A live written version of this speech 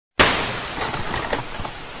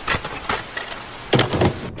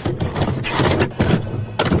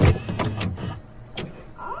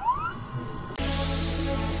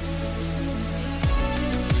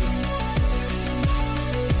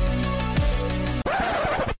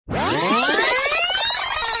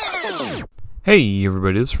Hey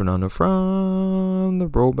everybody, it's Fernando from the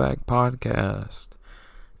Rollback Podcast.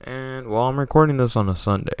 And I'm recording this on a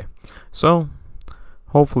Sunday. So,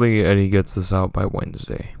 hopefully Eddie gets this out by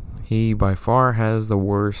Wednesday. He by far has the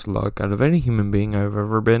worst luck out of any human being I've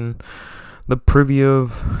ever been the privy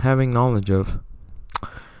of having knowledge of.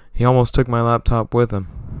 He almost took my laptop with him.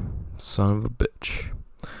 Son of a bitch.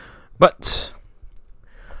 But,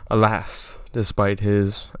 alas, despite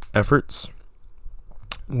his efforts,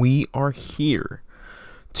 we are here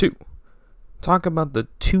to talk about the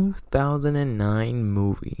 2009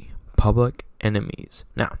 movie Public Enemies.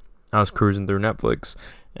 Now, I was cruising through Netflix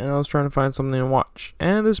and I was trying to find something to watch,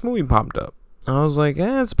 and this movie popped up. I was like,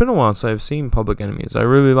 it's been a while since I've seen Public Enemies. I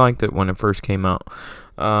really liked it when it first came out.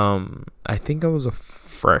 I think I was a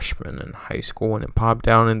freshman in high school when it popped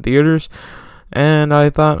out in theaters, and I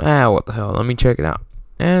thought, what the hell, let me check it out.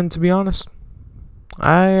 And to be honest,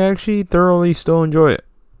 I actually thoroughly still enjoy it.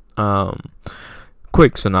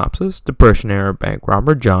 Quick synopsis. Depression-era bank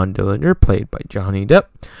robber John Dillinger, played by Johnny Depp.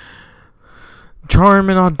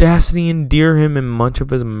 Charm and audacity endear him in much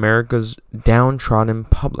of his America's downtrodden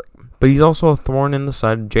public, but he's also a thorn in the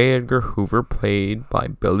side of J. Edgar Hoover, played by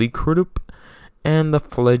Billy Crudup, and the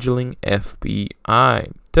fledgling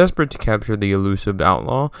FBI. Desperate to capture the elusive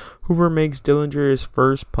outlaw, Hoover makes Dillinger his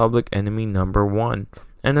first public enemy number one,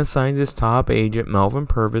 and assigns his top agent Melvin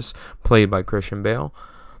Purvis, played by Christian Bale,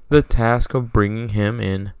 the task of bringing him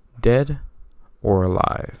in, dead or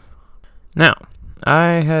alive. Now,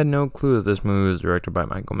 I had no clue that this movie was directed by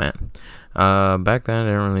Michael Mann. Back then, I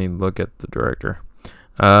didn't really look at the director.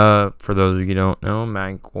 For those of you who don't know,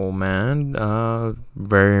 Michael Mann,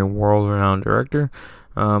 very world-renowned director,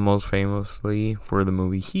 most famously for the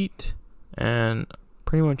movie Heat, and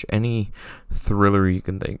pretty much any thriller you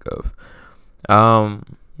can think of. Now,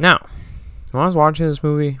 when I was watching this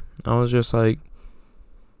movie, I was just like,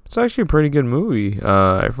 it's actually a pretty good movie.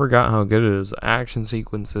 I forgot how good it is. The action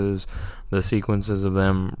sequences, the sequences of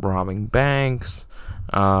them robbing banks,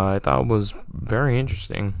 I thought was very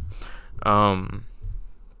interesting. And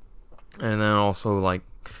then also like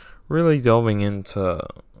really delving into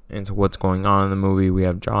what's going on in the movie. We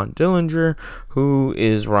have John Dillinger, who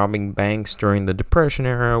is robbing banks during the Depression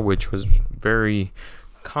era, which was very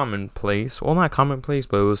commonplace. Well, not commonplace,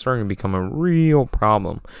 but it was starting to become a real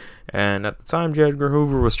problem. And at the time, J. Edgar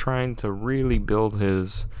Hoover was trying to really build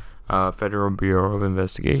his Federal Bureau of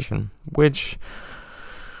Investigation, which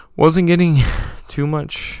wasn't getting too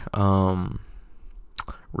much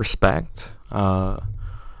respect.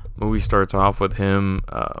 Movie starts off with him.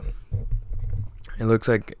 It looks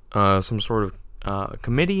like some sort of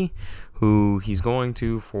committee who he's going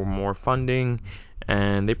to for more funding.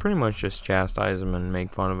 And they pretty much just chastise him and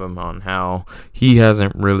make fun of him on how he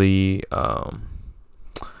hasn't really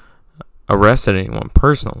arrested anyone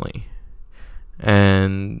personally.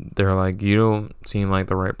 And they're like, you don't seem like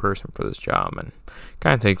the right person for this job. And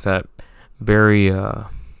kind of takes that very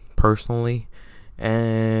personally.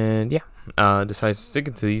 And decides to stick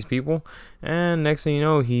it to these people. And next thing you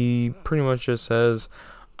know, he pretty much just says,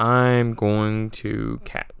 I'm going to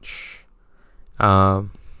catch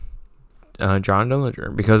John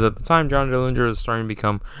Dillinger, because at the time John Dillinger is starting to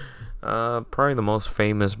become probably the most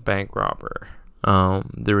famous bank robber.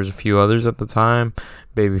 There was a few others at the time,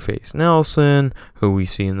 Babyface Nelson, who we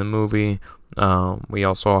see in the movie. We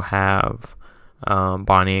also have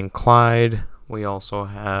Bonnie and Clyde. We also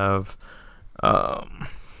have I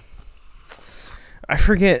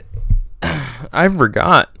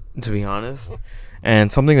forgot, to be honest.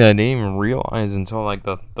 And something that I didn't even realize until like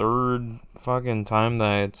the third fucking time that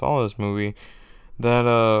I saw this movie,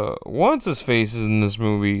 that what's his face is in this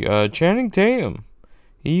movie, Channing Tatum.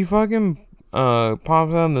 He fucking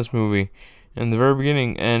pops out in this movie in the very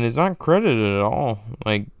beginning, and it's not credited at all.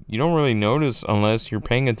 Like, you don't really notice unless you're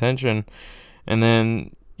paying attention, and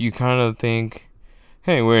then you kind of think,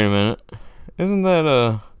 hey, wait a minute, isn't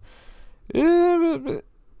that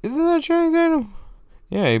Channing Tatum?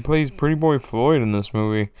 Yeah, he plays Pretty Boy Floyd in this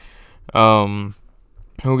movie, who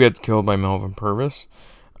gets killed by Melvin Purvis.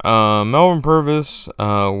 Melvin Purvis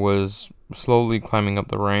was slowly climbing up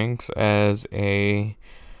the ranks as a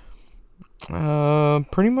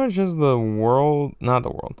pretty much as the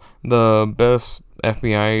best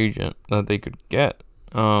FBI agent that they could get.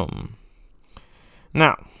 Now,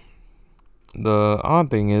 the odd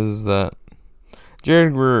thing is that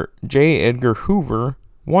J. Edgar Hoover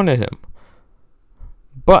wanted him.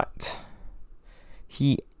 But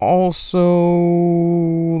he also,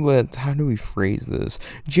 how do we phrase this?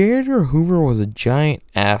 J. Edgar Hoover was a giant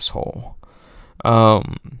asshole. Spoiler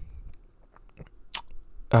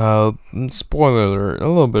alert, a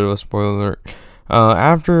little bit of a spoiler alert.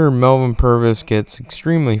 After Melvin Purvis gets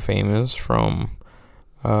extremely famous from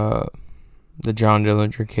the John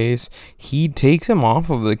Dillinger case, he takes him off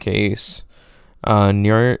of the case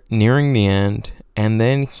nearing the end, and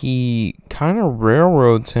then he kind of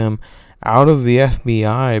railroads him out of the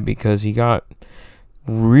FBI because he got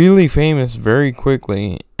really famous very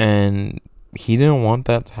quickly, and he didn't want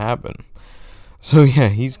that to happen. So yeah,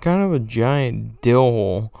 he's kind of a giant dill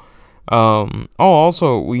hole.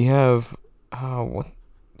 Also we have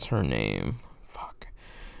what's her name? Fuck.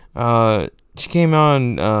 She came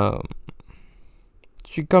on.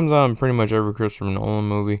 She comes on pretty much every Christopher Nolan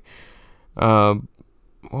movie.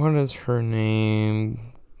 What is her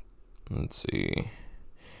name? Let's see.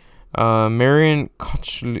 Marion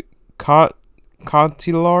Cotillard.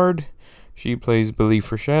 She plays Billy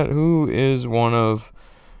Frechette, who is one of,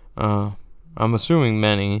 I'm assuming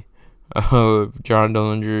many, of John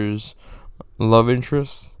Dillinger's love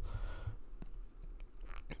interests.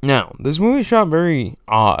 Now, this movie shot very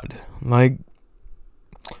odd. Like,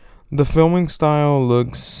 the filming style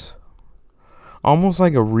looks almost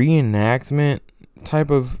like a reenactment type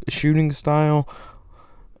of shooting style.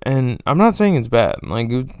 And I'm not saying it's bad. Like,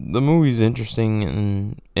 the movie's interesting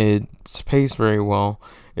and it's paced very well.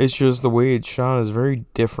 It's just the way it's shot is very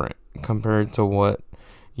different compared to what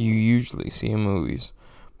you usually see in movies.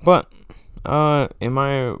 But, in my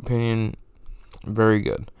opinion, very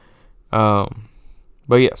good.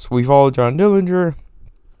 But yes, we follow John Dillinger,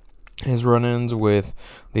 his run-ins with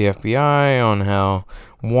the FBI on how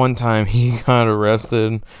one time he got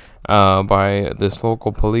arrested by this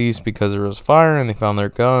local police because there was fire and they found their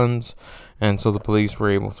guns, and so the police were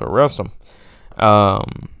able to arrest him.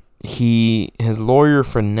 His lawyer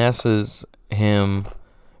finesses them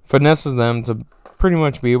to pretty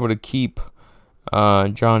much be able to keep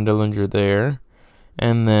John Dillinger there,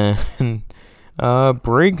 and then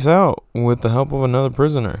breaks out with the help of another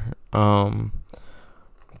prisoner.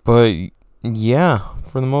 But yeah,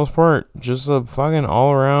 for the most part, just a fucking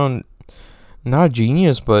all around, not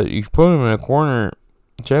genius, but you put him in a corner,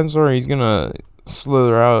 chances are he's gonna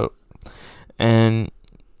slither out. And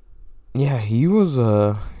yeah, he was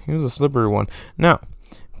a slippery one. Now,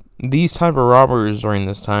 these type of robbers during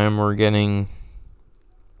this time were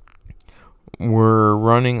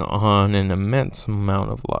running on an immense amount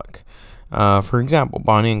of luck. For example,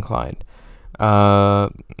 Bonnie and Clyde.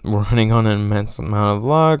 Running on an immense amount of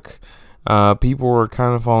luck. People were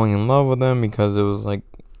kind of falling in love with them because it was like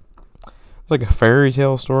a fairy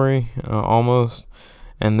tale story, almost.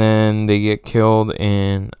 And then they get killed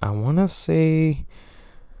in, I want to say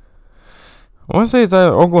it's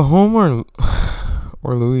either Oklahoma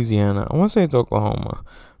or Louisiana. I want to say it's Oklahoma.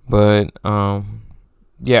 But,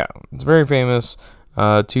 yeah, it's very famous.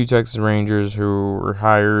 Two Texas Rangers who were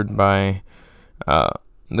hired by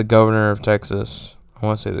the governor of Texas. I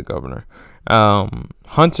want to say the governor.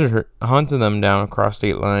 Hunted them down across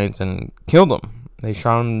state lines and killed them. They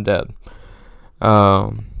shot them dead.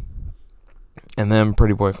 And then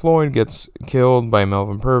Pretty Boy Floyd gets killed by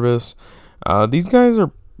Melvin Purvis. These guys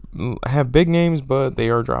have big names, but they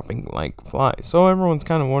are dropping like flies. So everyone's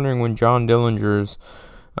kind of wondering when John Dillinger's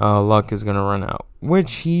luck is going to run out,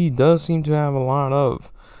 which he does seem to have a lot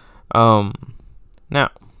of. Now,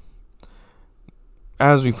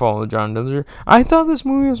 as we follow John Dillinger, I thought this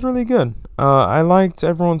movie was really good. I liked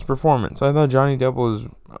everyone's performance. I thought Johnny Depp was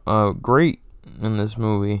great in this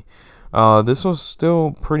movie. This was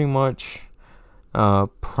still pretty much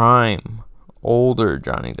prime, older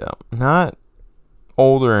Johnny Depp. Not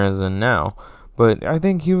older as in now, but I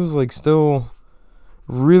think he was like still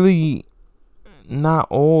really not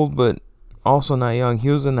old, but also not young. He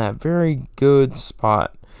was in that very good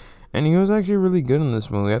spot, and he was actually really good in this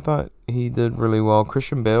movie. I thought he did really well.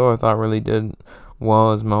 Christian Bale, I thought, really did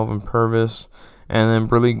well as Melvin Purvis, and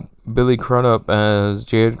then Billy Crudup as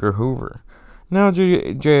J. Edgar Hoover. Now, J.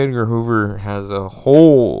 Edgar Hoover has a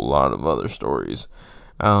whole lot of other stories,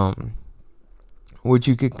 which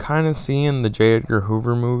you could kind of see in the J. Edgar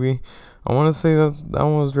Hoover movie. I want to say that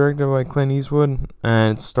one was directed by Clint Eastwood,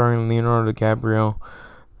 and it's starring Leonardo DiCaprio.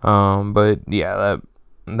 But yeah,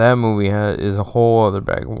 that movie is a whole other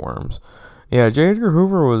bag of worms. Yeah, J. Edgar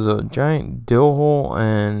Hoover was a giant dill hole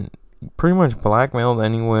and pretty much blackmailed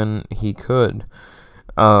anyone he could.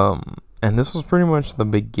 And this was pretty much the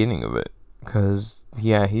beginning of it. Because,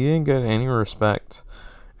 yeah, he didn't get any respect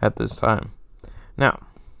at this time. Now,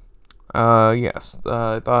 yes,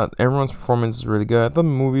 I thought everyone's performance is really good. I thought the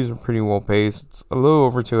movies were pretty well paced. It's a little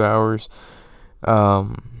over 2 hours.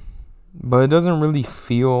 But it doesn't really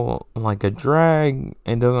feel like a drag.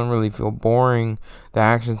 It doesn't really feel boring. The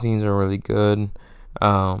action scenes are really good.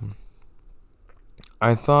 I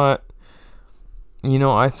thought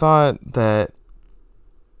I thought that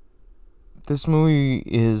this movie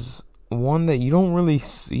is one that you don't really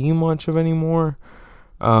see much of anymore.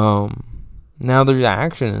 Now there's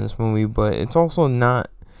action in this movie, but it's also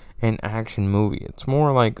not an action movie. It's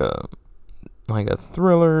more like a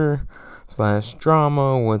thriller /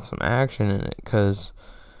 drama with some action in it. Cause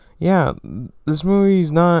this movie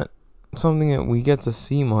is not something that we get to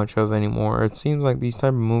see much of anymore. It seems like these type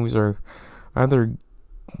of movies are either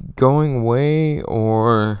going away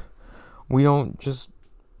or we don't just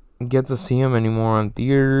get to see them anymore on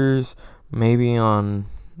theaters, maybe on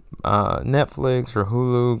Netflix or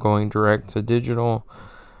Hulu, going direct to digital.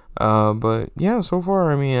 But yeah, so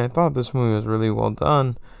far, I thought this movie was really well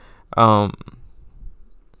done. For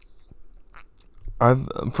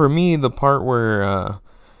me, the part where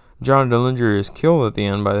John Dillinger is killed at the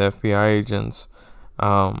end by the FBI agents,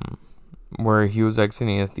 where he was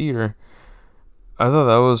exiting a theater, I thought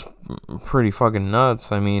that was pretty fucking nuts.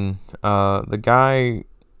 The guy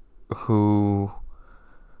who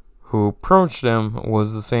approached him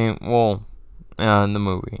was the same, in the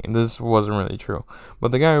movie. This wasn't really true.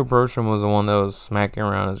 But the guy who approached him was the one that was smacking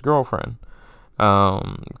around his girlfriend.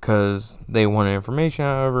 Because they wanted information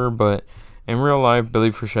out of her, but in real life, Billy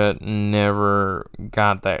Frechette never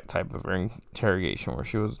got that type of interrogation where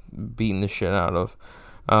she was beating the shit out of.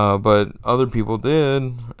 But other people did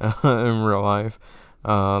in real life.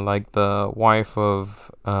 Like the wife of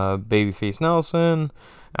Babyface Nelson,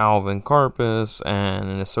 Alvin Karpis, and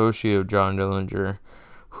an associate of John Dillinger,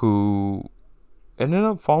 who ended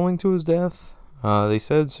up falling to his death. They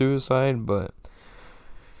said suicide, but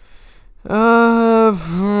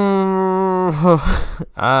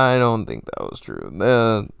I don't think that was true.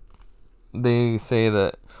 They say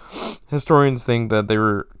that historians think that they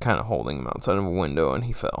were kind of holding him outside of a window and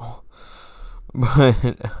he fell.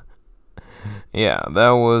 But yeah,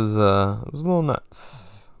 that was it was a little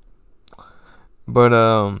nuts. But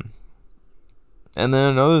and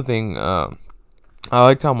then another thing, I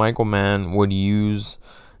liked how Michael Mann would use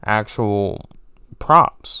actual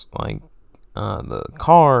props, like the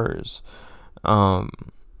cars, the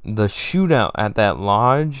shootout at that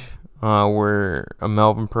lodge, where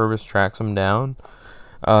Melvin Purvis tracks him down.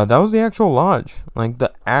 That was the actual lodge, like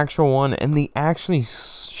the actual one, and they actually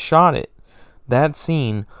shot that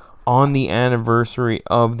scene on the anniversary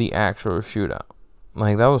of the actual shootout.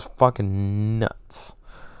 Like, that was fucking nuts.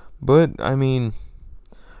 But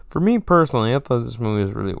for me personally, I thought this movie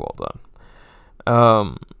was really well done.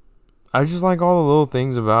 I just like all the little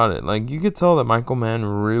things about it. Like, you could tell that Michael Mann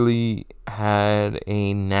really had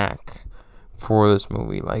a knack for this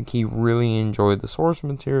movie. Like, he really enjoyed the source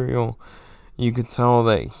material. You could tell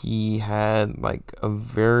that he had, like, a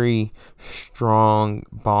very strong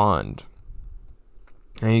bond.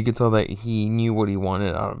 And you could tell that he knew what he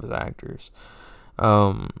wanted out of his actors.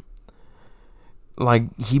 Like,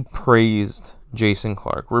 he praised Jason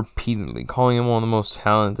Clarke repeatedly, calling him one of the most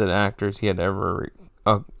talented actors he had ever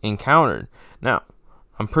encountered. Now,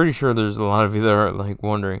 I'm pretty sure there's a lot of you that are like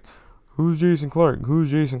wondering, who's Jason Clarke?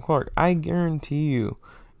 Who's Jason Clarke? I guarantee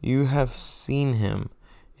you have seen him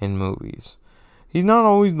in movies. He's not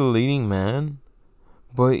always the leading man,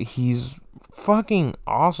 but he's fucking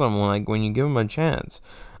awesome when you give him a chance.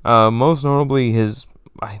 Most notably,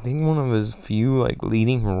 I think one of his few like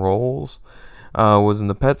leading roles was in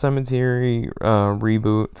the Pet Sematary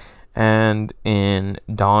reboot and in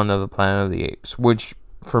Dawn of the Planet of the Apes, which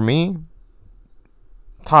for me,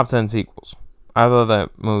 top 10 sequels. I thought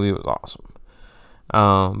that movie was awesome.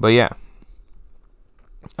 But yeah,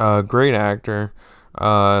 great actor.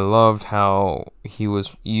 I loved how he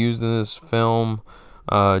was used in this film.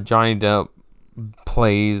 Johnny Depp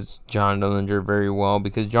plays John Dillinger very well,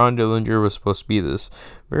 because John Dillinger was supposed to be this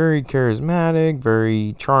very charismatic,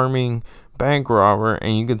 very charming bank robber,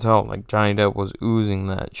 and you could tell like Johnny Depp was oozing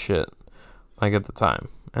that shit like at the time.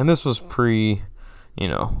 And this was pre,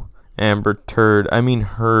 Amber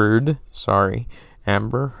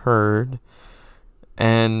Heard.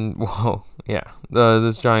 And well, yeah,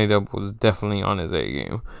 this Johnny Depp was definitely on his A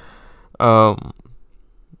game.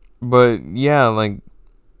 But yeah, like,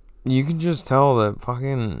 you can just tell that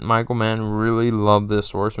fucking Michael Mann really loved this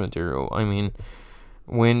source material. When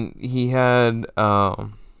he had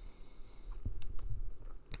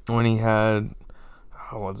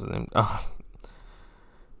what's his name?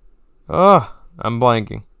 I'm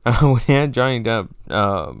blanking. When he had Johnny Depp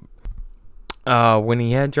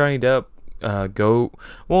go,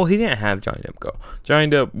 well, he didn't have Johnny Depp go. Johnny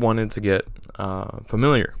Depp wanted to get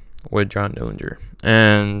familiar with John Dillinger,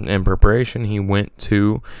 and in preparation, he went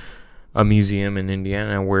to a museum in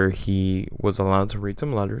Indiana where he was allowed to read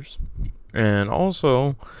some letters, and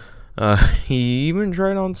also He even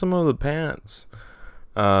tried on some of the pants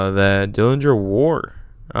that Dillinger wore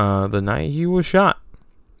the night he was shot.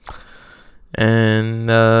 And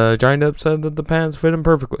Johnny Depp said that the pants fit him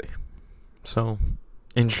perfectly. So,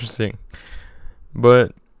 interesting.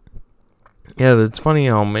 But, yeah, it's funny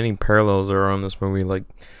how many parallels there are on this movie. Like,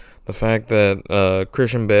 the fact that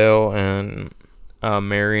Christian Bale and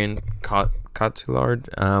Marion Cotillard,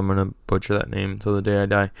 I'm going to butcher that name till the day I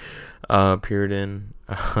die, appeared in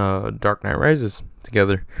Dark Knight Rises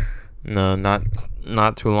together. No,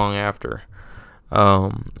 not too long after.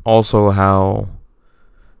 Also how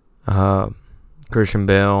Christian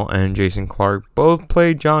Bale and Jason Clarke both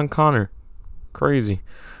played John Connor. Crazy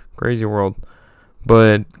world.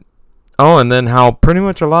 But and then how pretty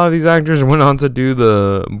much a lot of these actors went on to do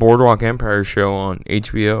the Boardwalk Empire show on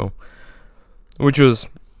HBO, which was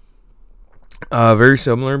very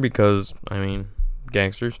similar because, I mean,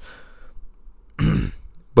 gangsters.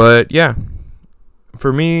 But yeah,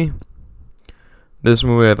 for me, this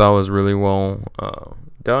movie I thought was really well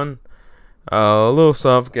done. A little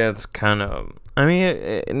stuff gets kind of, I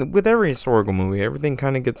mean, with every historical movie, everything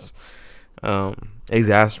kind of gets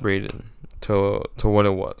exacerbated to what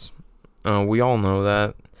it was. We all know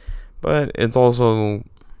that, but it's also,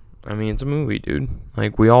 I mean, it's a movie, dude.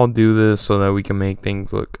 Like, we all do this so that we can make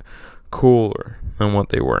things look cooler than what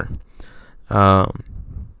they were.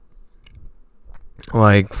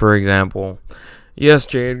 Like, for example, yes,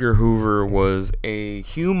 J. Edgar Hoover was a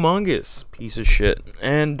humongous piece of shit.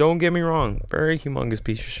 And don't get me wrong, very humongous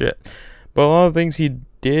piece of shit. But a lot of things he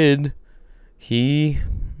did, he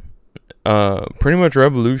pretty much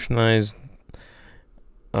revolutionized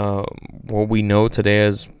what we know today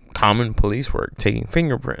as common police work, taking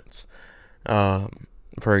fingerprints.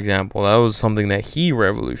 For example, that was something that he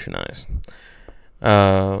revolutionized.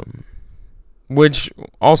 Which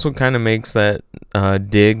also kind of makes that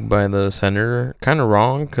dig by the senator kind of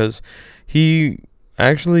wrong, because he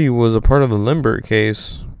actually was a part of the Lindbergh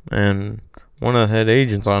case and one of the head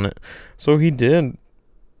agents on it. So he did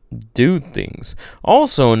do things.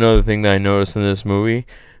 Also, another thing that I noticed in this movie,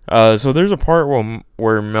 so there's a part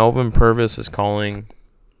where Melvin Purvis is calling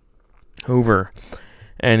Hoover,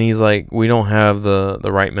 and he's like, we don't have the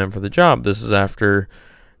right men for the job. This is after,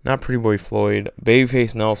 not Pretty Boy Floyd,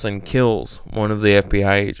 Babyface Nelson kills one of the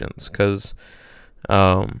FBI agents, because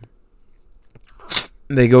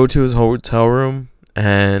they go to his hotel room,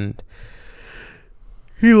 and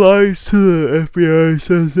he lies to the FBI,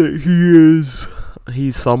 says that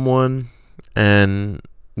he's someone, and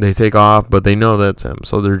they take off, but they know that's him,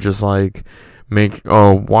 so they're just like,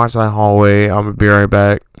 watch that hallway, I'm gonna be right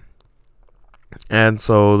back. And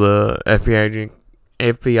so the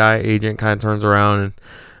FBI agent kind of turns around, and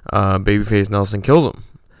Babyface Nelson kills him.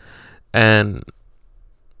 And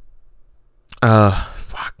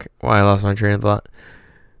fuck, why I lost my train of thought.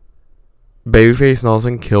 Babyface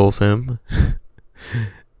Nelson kills him.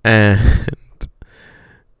 And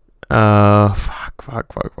fuck.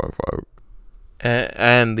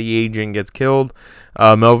 And the agent gets killed.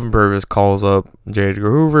 Melvin Purvis calls up J.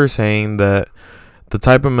 Edgar Hoover, saying that the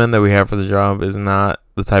type of men that we have for the job is not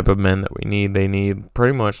the type of men that we need. They need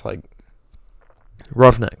pretty much like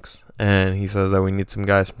roughnecks. And he says that we need some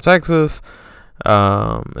guys from Texas,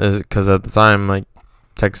 because at the time, like,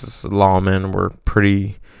 Texas lawmen were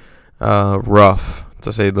pretty rough,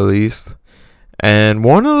 to say the least. And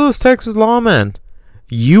one of those Texas lawmen,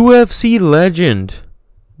 UFC legend,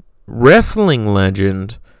 wrestling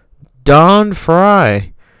legend, Don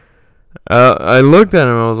Fry. I looked at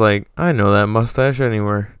him and I was like, I know that mustache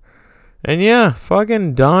anywhere. And yeah,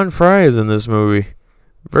 fucking Don Fry is in this movie.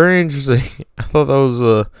 Very interesting. I thought that was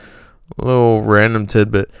a little random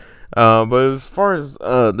tidbit. But as far as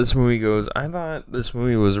this movie goes, I thought this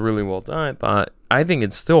movie was really well done. I think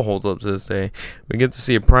it still holds up to this day. We get to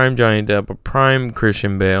see a prime Johnny Depp, a prime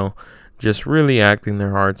Christian Bale, just really acting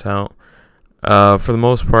their hearts out. For the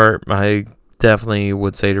most part, I definitely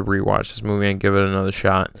would say to rewatch this movie and give it another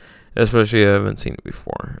shot, especially if I haven't seen it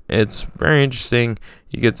before. It's very interesting.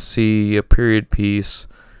 You get to see a period piece,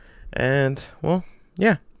 and, well,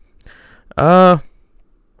 yeah.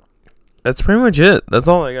 That's pretty much it. That's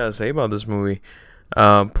all I gotta say about this movie.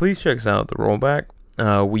 Please check us out, The Rollback.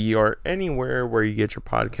 We are anywhere where you get your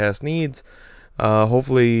podcast needs.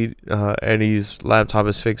 Hopefully, Eddie's laptop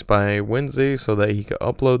is fixed by Wednesday so that he can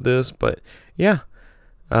upload this. But yeah,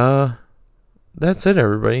 that's it,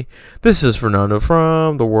 everybody. This is Fernando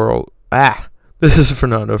from the Rollback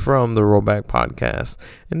Podcast,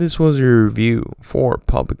 and this was your review for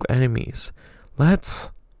Public Enemies.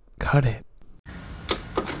 Let's cut it.